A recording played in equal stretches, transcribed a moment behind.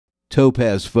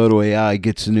Topaz Photo AI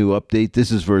gets a new update.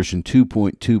 This is version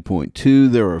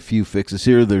 2.2.2. There are a few fixes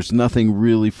here. There's nothing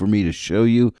really for me to show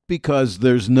you because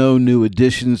there's no new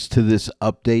additions to this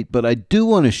update, but I do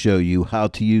want to show you how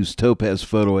to use Topaz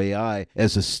Photo AI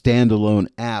as a standalone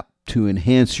app to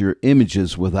enhance your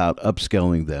images without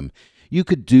upscaling them. You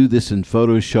could do this in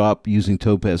Photoshop using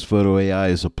Topaz Photo AI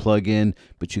as a plugin,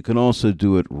 but you can also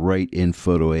do it right in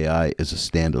Photo AI as a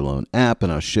standalone app, and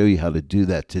I'll show you how to do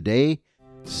that today.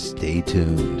 Stay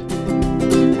tuned.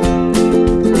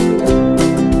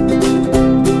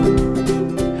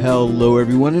 Hello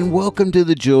everyone, and welcome to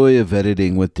the Joy of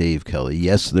Editing with Dave Kelly.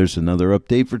 Yes, there's another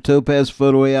update for Topaz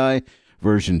Photo AI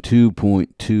version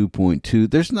 2.2.2.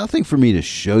 There's nothing for me to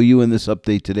show you in this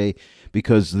update today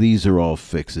because these are all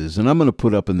fixes, and I'm going to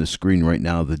put up on the screen right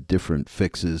now the different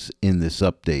fixes in this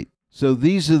update. So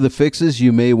these are the fixes.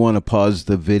 You may want to pause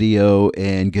the video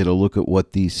and get a look at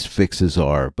what these fixes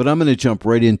are. But I'm going to jump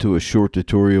right into a short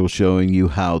tutorial showing you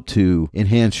how to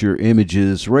enhance your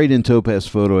images right in Topaz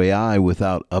Photo AI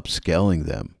without upscaling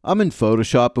them. I'm in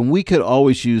Photoshop, and we could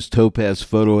always use Topaz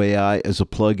Photo AI as a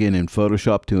plugin in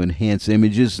Photoshop to enhance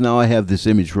images. Now I have this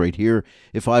image right here.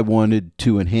 If I wanted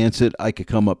to enhance it, I could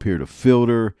come up here to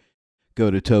Filter, go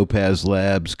to Topaz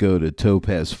Labs, go to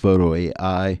Topaz Photo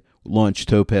AI, launch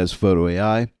Topaz Photo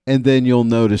AI, and then you'll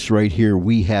notice right here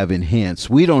we have enhance.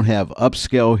 We don't have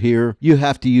upscale here. You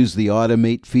have to use the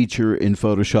automate feature in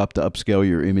Photoshop to upscale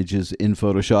your images in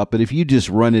Photoshop, but if you just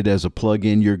run it as a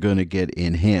plugin, you're going to get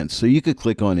enhance. So you could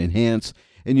click on enhance,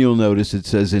 and you'll notice it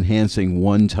says enhancing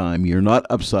one time. You're not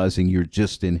upsizing, you're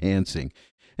just enhancing.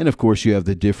 And of course, you have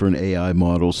the different AI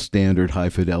models, standard, high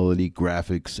fidelity,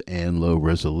 graphics, and low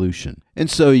resolution. And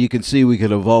so you can see we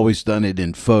could have always done it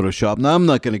in Photoshop. Now, I'm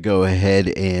not going to go ahead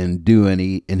and do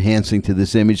any enhancing to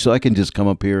this image, so I can just come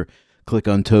up here, click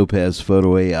on Topaz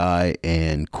Photo AI,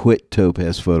 and quit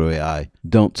Topaz Photo AI.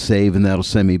 Don't save, and that'll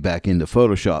send me back into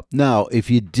Photoshop. Now,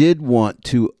 if you did want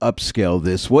to upscale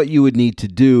this, what you would need to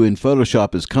do in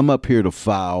Photoshop is come up here to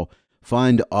File,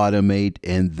 find Automate,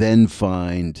 and then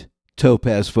find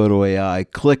Topaz Photo AI.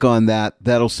 Click on that.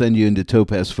 That'll send you into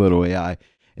Topaz Photo AI,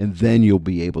 and then you'll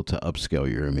be able to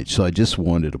upscale your image. So I just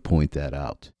wanted to point that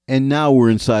out. And now we're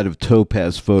inside of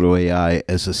Topaz Photo AI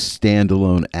as a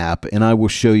standalone app, and I will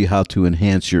show you how to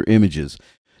enhance your images.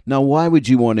 Now, why would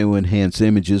you want to enhance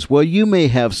images? Well, you may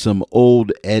have some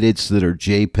old edits that are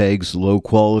JPEGs, low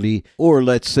quality, or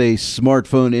let's say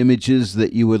smartphone images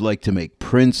that you would like to make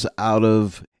prints out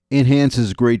of. Enhance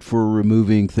is great for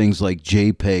removing things like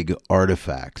JPEG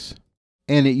artifacts,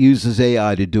 and it uses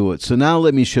AI to do it. So now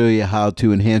let me show you how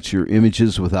to enhance your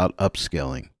images without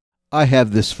upscaling. I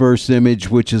have this first image,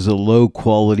 which is a low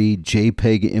quality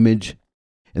JPEG image,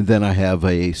 and then I have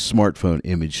a smartphone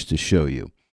image to show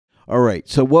you. All right,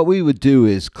 so what we would do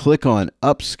is click on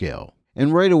Upscale,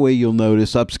 and right away you'll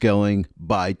notice upscaling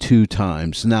by 2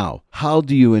 times. Now, how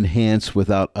do you enhance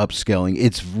without upscaling?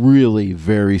 It's really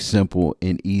very simple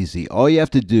and easy. All you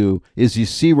have to do is, you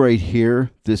see right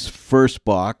here, this first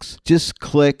box, just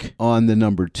click on the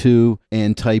number 2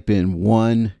 and type in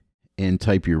 1 and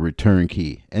type your return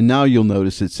key. And now you'll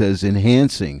notice it says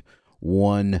enhancing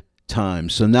 1 time.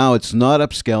 So now it's not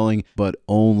upscaling, but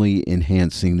only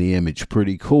enhancing the image.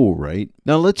 Pretty cool, right?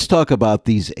 Now let's talk about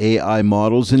these AI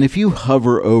models. And if you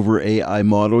hover over AI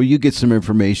model, you get some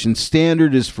information.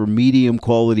 Standard is for medium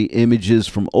quality images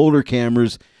from older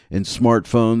cameras and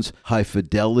smartphones. High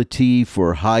fidelity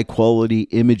for high quality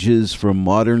images from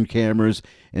modern cameras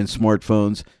and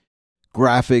smartphones.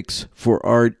 Graphics for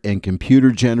art and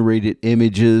computer generated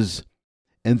images.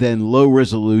 And then low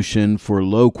resolution for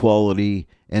low quality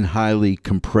and highly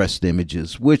compressed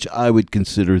images, which I would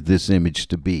consider this image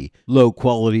to be. Low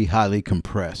quality, highly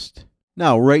compressed.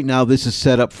 Now, right now, this is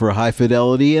set up for high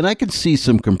fidelity, and I can see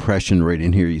some compression right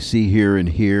in here. You see here,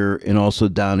 and also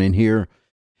down in here.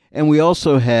 And we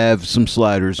also have some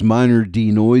sliders, minor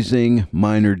denoising,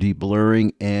 minor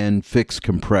deblurring, and fixed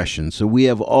compression. So we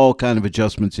have all kind of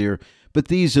adjustments here, but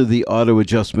these are the auto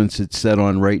adjustments it's set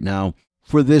on right now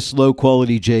for this low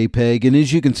quality JPEG. And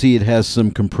as you can see, it has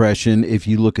some compression if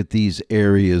you look at these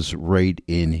areas right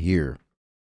in here.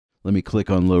 Let me click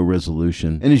on low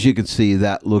resolution. And as you can see,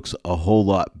 that looks a whole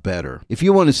lot better. If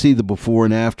you want to see the before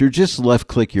and after, just left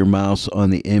click your mouse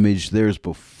on the image. There's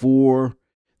before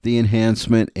the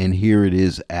enhancement, and here it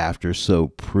is after. So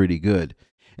pretty good.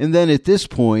 And then at this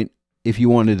point, if you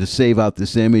wanted to save out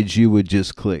this image, you would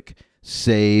just click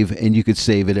save, and you could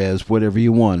save it as whatever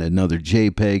you want, another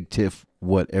JPEG, TIFF,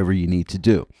 whatever you need to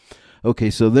do.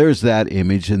 Okay, so there's that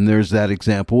image and there's that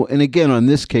example. And again, on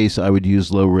this case, I would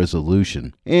use low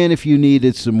resolution. And if you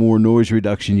needed some more noise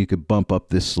reduction, you could bump up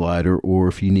this slider, or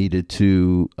if you needed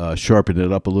to sharpen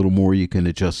it up a little more, you can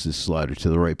adjust this slider to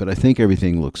the right. But I think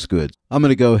everything looks good. I'm going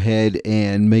to go ahead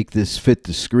and make this fit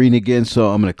the screen again. So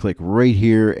I'm going to click right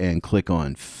here and click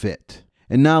on Fit.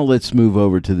 And now let's move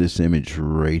over to this image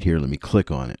right here. Let me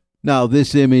click on it. Now,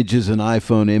 this image is an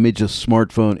iPhone image, a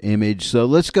smartphone image, so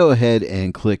let's go ahead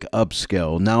and click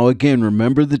Upscale. Now, again,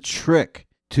 remember the trick.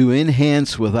 To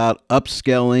enhance without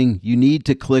upscaling, you need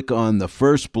to click on the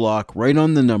first block, right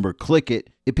on the number, click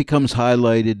it. It becomes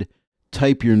highlighted.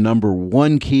 Type your number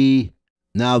 1 key.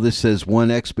 Now this says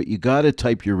 1x, but you got to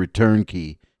type your return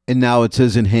key. And now it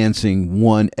says enhancing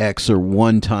 1x or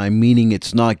 1 time, meaning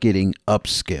it's not getting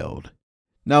upscaled.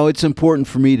 Now, it's important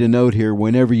for me to note here,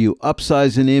 whenever you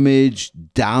upsize an image,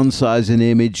 downsize an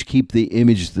image, keep the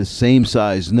image the same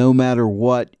size, no matter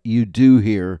what you do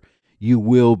here, you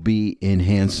will be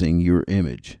enhancing your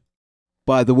image.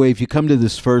 By the way, if you come to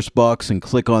this first box and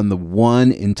click on the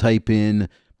 1 and type in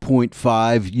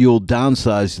 0.5, you'll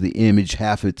downsize the image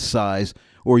half its size,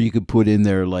 or you could put in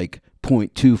there like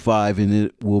 0.25 and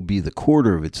it will be the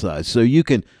quarter of its size. So you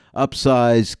can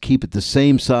upsize, keep it the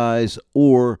same size,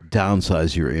 or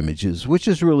downsize your images, which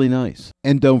is really nice.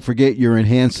 And don't forget, you're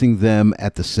enhancing them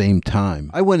at the same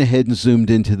time. I went ahead and zoomed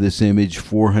into this image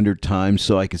 400 times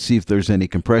so I could see if there's any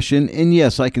compression. And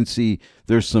yes, I can see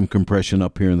there's some compression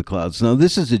up here in the clouds. Now,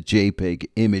 this is a JPEG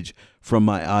image from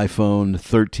my iPhone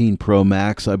 13 Pro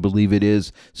Max, I believe it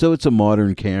is. So it's a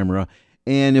modern camera.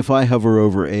 And if I hover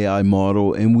over AI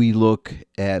model and we look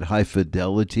at high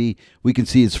fidelity, we can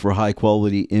see it's for high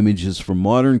quality images from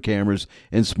modern cameras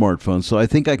and smartphones. So I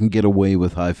think I can get away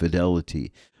with high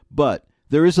fidelity. But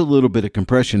there is a little bit of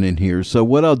compression in here. So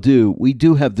what I'll do, we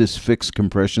do have this fixed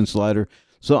compression slider.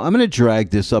 So I'm going to drag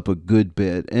this up a good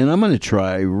bit, and I'm going to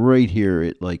try right here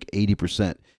at like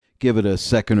 80%. Give it a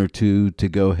second or two to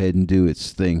go ahead and do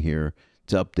its thing here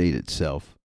to update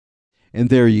itself. And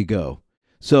there you go.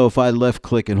 So if I left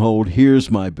click and hold,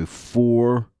 here's my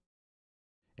before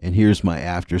and here's my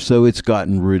after. So it's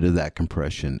gotten rid of that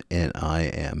compression and I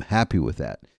am happy with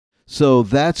that. So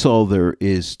that's all there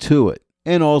is to it.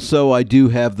 And also I do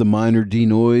have the minor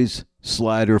denoise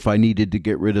slider if I needed to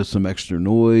get rid of some extra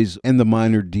noise, and the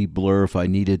minor deblur if I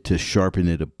needed to sharpen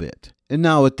it a bit. And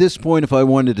now at this point, if I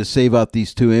wanted to save out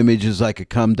these two images, I could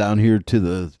come down here to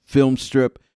the film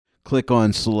strip, click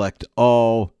on select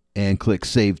all, and click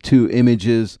Save Two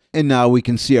Images. And now we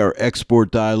can see our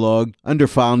export dialog. Under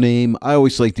file name, I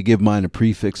always like to give mine a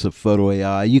prefix of Photo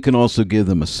AI. You can also give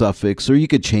them a suffix, or you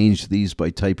could change these by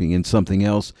typing in something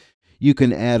else. You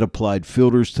can add applied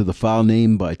filters to the file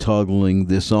name by toggling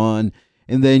this on,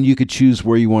 and then you could choose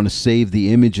where you want to save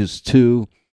the images to.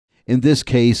 In this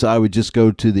case, I would just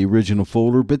go to the original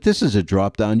folder, but this is a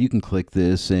drop down. You can click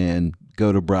this and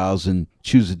go to browse and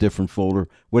choose a different folder,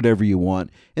 whatever you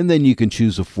want. And then you can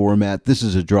choose a format. This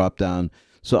is a drop down.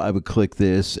 So I would click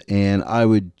this and I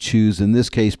would choose, in this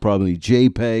case, probably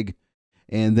JPEG.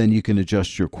 And then you can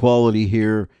adjust your quality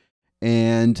here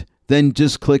and then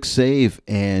just click save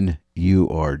and you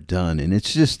are done. And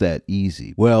it's just that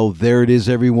easy. Well, there it is,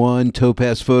 everyone.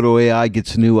 Topaz Photo AI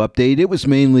gets a new update. It was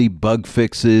mainly bug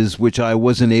fixes, which I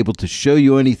wasn't able to show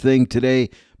you anything today,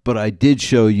 but I did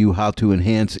show you how to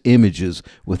enhance images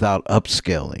without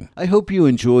upscaling. I hope you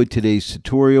enjoyed today's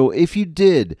tutorial. If you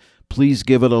did, please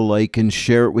give it a like and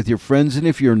share it with your friends. And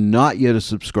if you're not yet a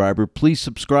subscriber, please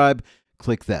subscribe.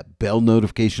 Click that bell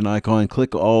notification icon.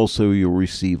 Click all so you'll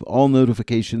receive all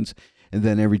notifications. And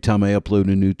then every time I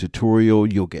upload a new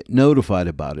tutorial, you'll get notified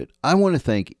about it. I want to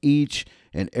thank each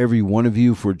and every one of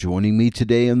you for joining me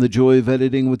today on The Joy of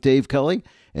Editing with Dave Kelly.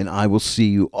 And I will see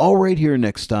you all right here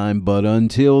next time. But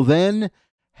until then,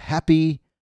 happy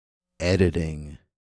editing.